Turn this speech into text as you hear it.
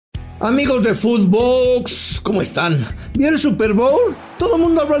Amigos de Footbox, ¿cómo están? ¿Vio el Super Bowl? Todo el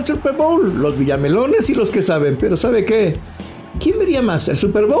mundo habló del Super Bowl, los villamelones y los que saben, pero ¿sabe qué? ¿Quién vería más, el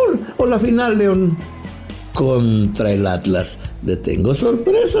Super Bowl o la final León contra el Atlas? Le tengo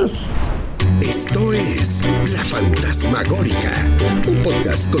sorpresas. Esto es La Fantasmagórica, un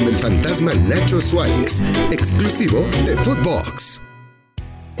podcast con el fantasma Nacho Suárez, exclusivo de Footbox.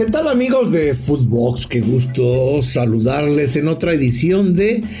 ¿Qué tal, amigos de Footbox? Qué gusto saludarles en otra edición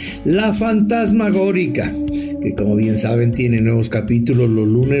de La Fantasmagórica, que como bien saben tiene nuevos capítulos los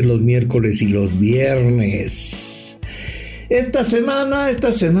lunes, los miércoles y los viernes. Esta semana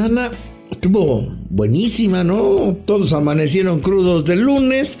estuvo buenísima, ¿no? Todos amanecieron crudos del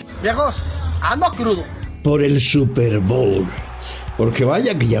lunes. Viejos, ando crudo. Por el Super Bowl. Porque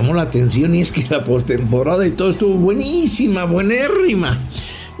vaya que llamó la atención y es que la postemporada y todo estuvo buenísima, buenérrima.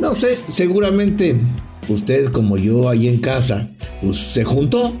 No sé, seguramente usted como yo ahí en casa, pues se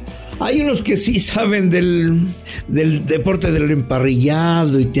juntó. Hay unos que sí saben del deporte del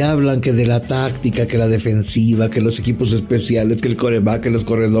emparrillado y te hablan que de la táctica, que la defensiva, que los equipos especiales, que el quarterback, que los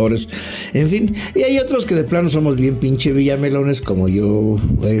corredores, en fin. Y hay otros que de plano somos bien pinche villamelones como yo,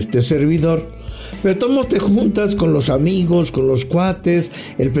 este servidor. Pero todos te juntas con los amigos, con los cuates,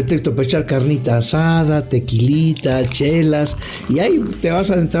 el pretexto para echar carnita asada, tequilita, chelas, y ahí te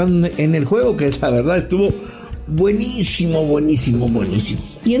vas adentrando en el juego, que la verdad estuvo buenísimo.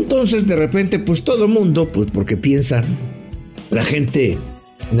 Y entonces de repente pues todo el mundo, pues porque piensan, la gente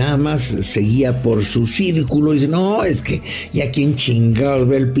nada más seguía por su círculo y dice, no, es que ya quien chingados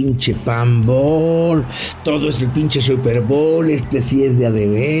ve el pinche Pambol, todo es el pinche Super Bowl, este sí es de a de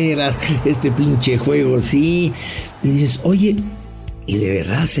veras, este pinche juego sí. Y dices, oye, ¿y de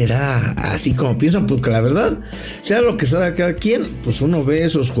verdad será así como piensan? Porque la verdad, sea lo que sea cada quien, pues uno ve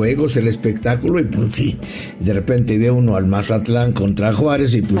esos juegos, el espectáculo y pues sí, de repente ve uno al Mazatlán contra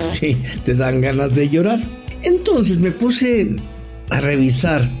Juárez y pues sí, te dan ganas de llorar. Entonces me puse a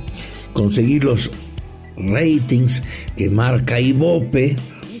revisar, conseguir los ratings que marca Ibope,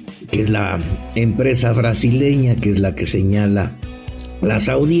 que es la empresa brasileña, que es la que señala las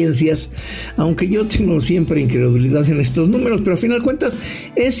audiencias, aunque yo tengo siempre incredulidad en estos números, pero al final de cuentas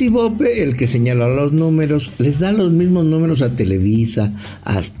es Ibope el que señala los números, les da los mismos números a Televisa,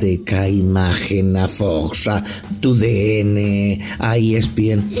 a Azteca, a Imagen, a Fox, a TUDN, a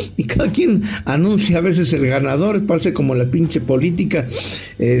ESPN, y cada quien anuncia a veces el ganador, parece como la pinche política,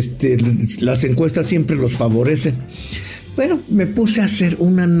 las encuestas siempre los favorecen. Bueno, me puse a hacer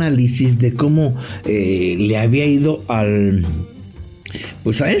un análisis de cómo le había ido a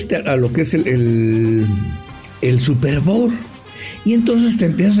lo que es el Super Bowl. Y entonces te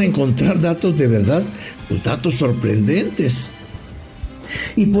empiezas a encontrar datos de verdad, pues datos sorprendentes.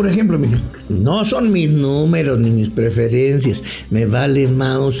 Y por ejemplo, no son mis números ni mis preferencias, me vale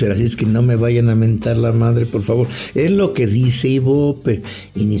Mauser, así es que no me vayan a mentar la madre, por favor. Es lo que dice Ibope,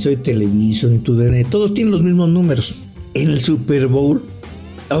 y ni soy Televisa, ni TUDN, todos tienen los mismos números. En el Super Bowl,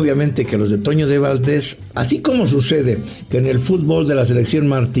 obviamente que los de Toño de Valdés, así como sucede que en el fútbol de la selección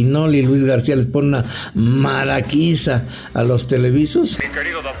Martinoli y Luis García les ponen una maraquiza a los televisos. Mi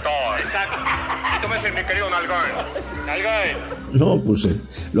querido doctor. Exacto. Tú me dices mi querido Nalgón. No, pues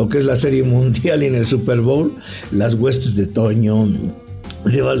lo que es la Serie Mundial y en el Super Bowl, las huestes de Toño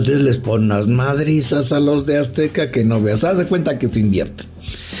de Valdés les ponen unas madrizas a los de Azteca que no veas. Haz de cuenta que se invierte.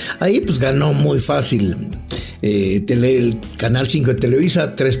 Ahí pues ganó muy fácil el Canal 5 de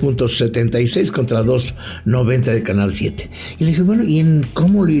Televisa, 3.76 contra 2.90 de Canal 7. Y le dije, bueno, ¿y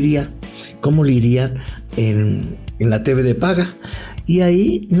cómo le irían en la TV de paga? Y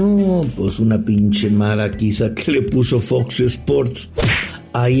ahí, no, pues una pinche maraquiza que le puso Fox Sports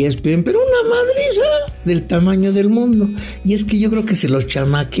a ESPN, pero una madriza del tamaño del mundo. Y es que yo creo que se los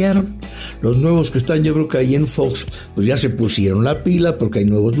chamaquearon. Los nuevos que están, yo creo que ahí en Fox, pues ya se pusieron la pila porque hay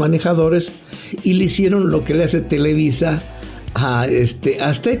nuevos manejadores y le hicieron lo que le hace Televisa a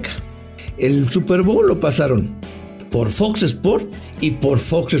Azteca. El Super Bowl lo pasaron por Fox Sport y por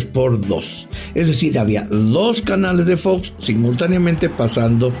Fox Sport 2. Es decir, había dos canales de Fox simultáneamente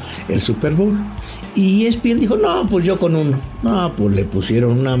pasando el Super Bowl. Y ESPN dijo, no, pues yo con uno. No, pues le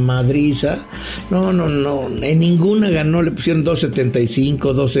pusieron una madriza. No, en ninguna ganó, le pusieron 2.75,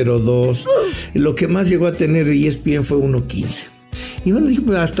 2.02. Lo que más llegó a tener ESPN fue 1.15. Y bueno, dije,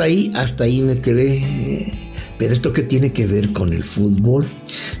 pues hasta ahí me quedé. Pero esto que tiene que ver con el fútbol.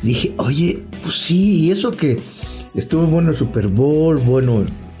 Dije, oye, pues sí, y eso que estuvo bueno el Super Bowl, bueno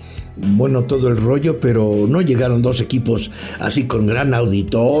bueno, todo el rollo, pero no llegaron dos equipos así con gran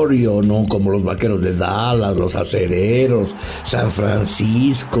auditorio, ¿no? Como los Vaqueros de Dallas, los Acereros, San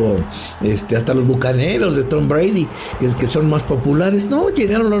Francisco, hasta los Bucaneros de Tom Brady, que son más populares. No,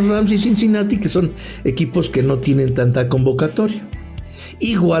 llegaron los Rams y Cincinnati, que son equipos que no tienen tanta convocatoria.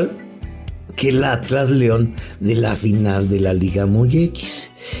 Igual que el Atlas León de la final de la Liga MX.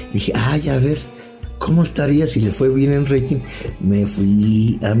 Dije, a ver, ¿cómo estaría si le fue bien en rating? Me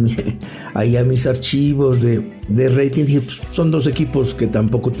fui ahí a mis archivos de rating. Dije, pues, son dos equipos que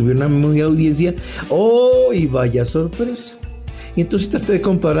tampoco tuvieron una muy audiencia. ¡Oh! Y vaya sorpresa. Y entonces traté de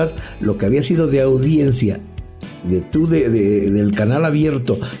comparar lo que había sido de audiencia del canal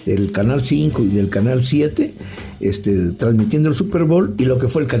abierto, del canal 5 y del canal 7, transmitiendo el Super Bowl, y lo que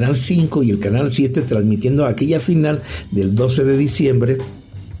fue el canal 5 y el canal 7 transmitiendo aquella final del 12 de diciembre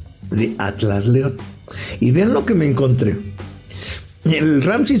de Atlas León. Y vean lo que me encontré. El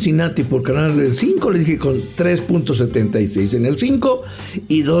Rams Cincinnati por canal 5 le dije con 3.76 en el 5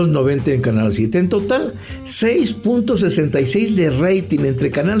 y 2.90 en canal 7. En total 6.66 de rating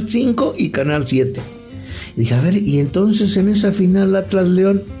entre canal 5 y canal 7. Y dije, a ver, y entonces en esa final Atlas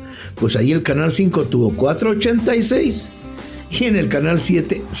León, pues ahí el canal 5 tuvo 4.86 y en el canal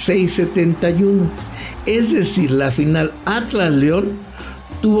 7 6.71. Es decir, la final Atlas León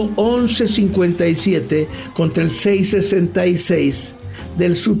tuvo 11.57 contra el 6.66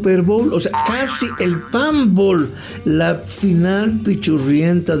 del Super Bowl, o sea, casi el Pan Bowl. La final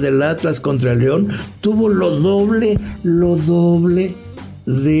pichurrienta del Atlas contra el León tuvo lo doble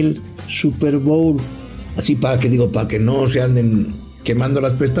del Super Bowl. Así para que no se anden quemando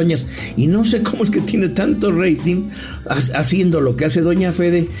las pestañas. Y no sé cómo es que tiene tanto rating haciendo lo que hace Doña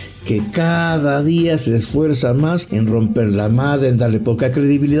Fede, que cada día se esfuerza más en romper la madre, en darle poca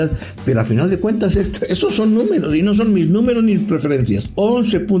credibilidad, pero a final de cuentas esos son números y no son mis números ni mis preferencias.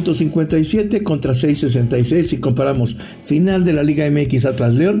 11.57 contra 6.66 si comparamos final de la Liga MX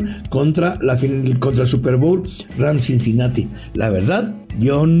Atlas León contra el Super Bowl Rams Cincinnati. La verdad,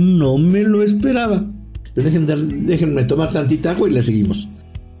 yo no me lo esperaba. Pero déjenme tomar tantita agua y le seguimos.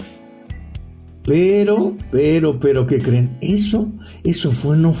 Pero, ¿qué creen? Eso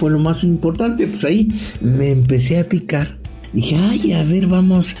no fue lo más importante. Pues ahí me empecé a picar. Dije, a ver,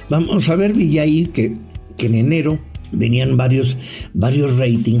 vamos a ver. Vi ahí que en enero venían varios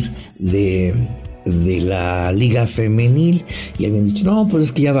ratings de la Liga Femenil. Y habían dicho, no, pues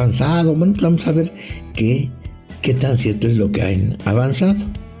es que ya ha avanzado. Bueno, pues vamos a ver qué tan cierto es lo que han avanzado.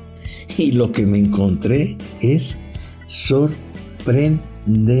 Y lo que me encontré es sorprendente.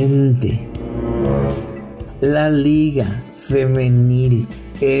 La Liga Femenil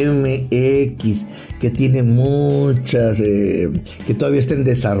MX, que tiene muchas, que todavía está en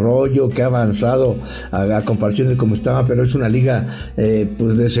desarrollo, que ha avanzado a comparación de cómo estaba, pero es una liga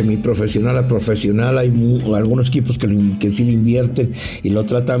pues de semiprofesional a profesional. Hay algunos equipos que sí le invierten y lo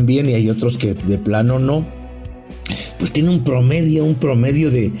tratan bien, y hay otros que de plano no. Pues tiene un promedio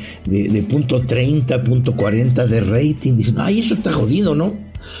de .30, .40 de rating. Dicen, eso está jodido, ¿no?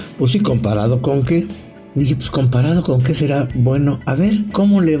 Pues sí, ¿comparado con qué? Dije, pues ¿comparado con qué será? Bueno, a ver,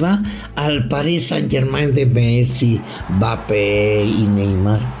 ¿cómo le va al Paris Saint-Germain de Messi, Mbappé y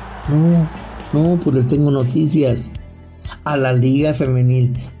Neymar? No, pues les tengo noticias. A la Liga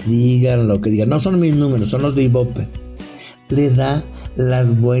Femenil, digan lo que digan. No son mis números, son los de Ibope. Le da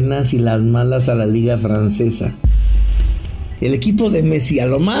las buenas y las malas a la Liga Francesa. El equipo de Messi a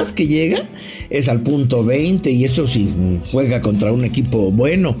lo más que llega es al punto 20, y eso si juega contra un equipo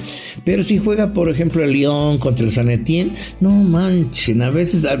bueno. Pero si juega, por ejemplo, el Lyon contra el San Etienne, no manchen, a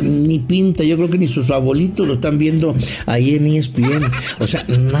veces ni pinta. Yo creo que ni sus abuelitos lo están viendo ahí en ESPN. O sea,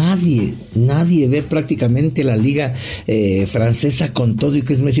 nadie ve prácticamente la liga francesa con todo y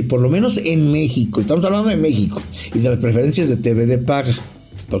que es Messi, por lo menos en México. Estamos hablando de México y de las preferencias de TV de paga.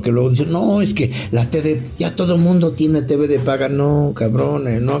 Porque luego dicen, no, es que la TV, ya todo el mundo tiene TV de paga. No,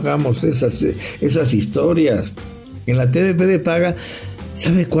 cabrones, no hagamos esas historias. En la TV de paga,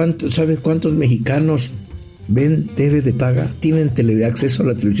 ¿sabe cuántos mexicanos ven TV de paga? Tienen acceso a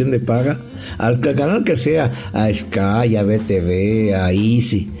la televisión de paga, al canal que sea, a Sky, a BTV, a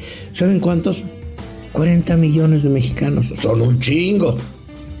Easy. ¿Saben cuántos? 40 millones de mexicanos. Son un chingo.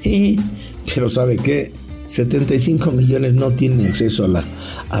 Pero ¿sabe qué? 75 millones no tienen acceso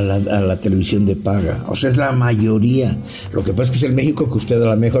a la televisión de paga. O sea, es la mayoría. Lo que pasa es que es el México que usted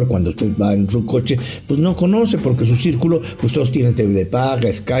a lo mejor cuando usted va en su coche, pues no conoce, porque su círculo, pues todos tienen TV de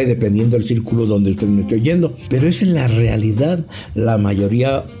paga, Sky, dependiendo del círculo donde usted me esté oyendo. Pero esa es la realidad. La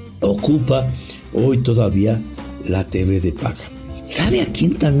mayoría ocupa hoy todavía la TV de paga. ¿Sabe a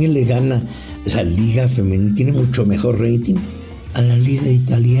quién también le gana la Liga Femenil? Tiene mucho mejor rating. A la Liga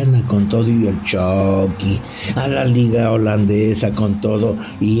Italiana. con todo y el Chucky, a la liga holandesa con todo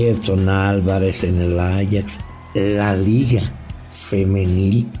y Edson Álvarez en el Ajax. La liga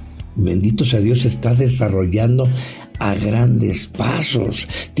femenil, bendito sea Dios, se está desarrollando a grandes pasos.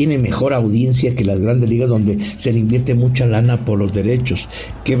 Tiene mejor audiencia que las grandes ligas donde se le invierte mucha lana por los derechos,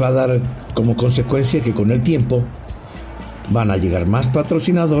 que va a dar como consecuencia que con el tiempo van a llegar más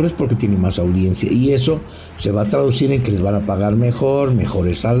patrocinadores porque tienen más audiencia, y eso se va a traducir en que les van a pagar mejor,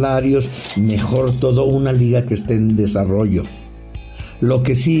 mejores salarios, mejor todo, una liga que esté en desarrollo. Lo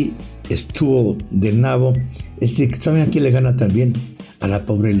que sí estuvo de nabo es que, ¿saben a quién le gana también? A la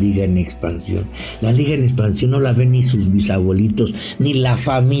pobre liga en expansión. La liga en expansión no la ven ni sus bisabuelitos, ni la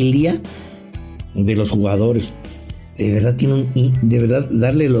familia de los jugadores. De verdad de verdad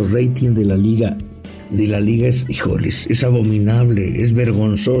darle los ratings de la liga es, híjoles, es abominable, es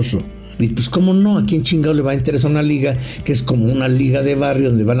vergonzoso. Y pues cómo no, ¿a quién chingado le va a interesar una liga que es como una liga de barrio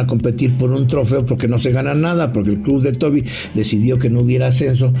donde van a competir por un trofeo porque no se gana nada, porque el club de Toby decidió que no hubiera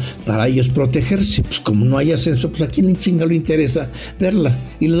ascenso para ellos protegerse? Pues como no hay ascenso, pues a quién chingado le interesa verla.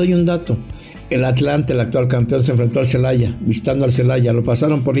 Y le doy un dato: el Atlante, el actual campeón, se enfrentó al Celaya, visitando al Celaya, lo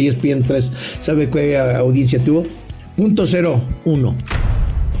pasaron por ESPN 3. ¿Sabe qué audiencia tuvo? 0.01.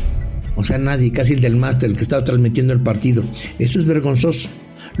 O sea, nadie, casi el del máster, el que estaba transmitiendo el partido. Eso es vergonzoso.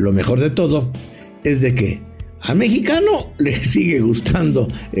 Lo mejor de todo es de que al mexicano le sigue gustando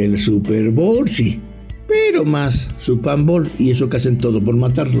el Super Bowl, sí, pero más su Pan Bowl, y eso que hacen todo por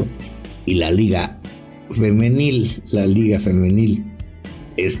matarlo. Y la liga femenil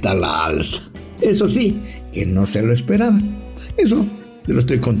está a la alza. Eso sí, que no se lo esperaban. Eso te lo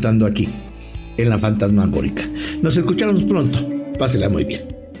estoy contando aquí, en la Fantasmagórica. Nos escuchamos pronto. Pásela muy bien.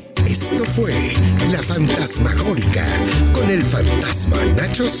 Esto fue La Fantasmagórica con el fantasma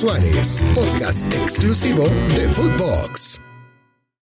Nacho Suárez, podcast exclusivo de Footbox.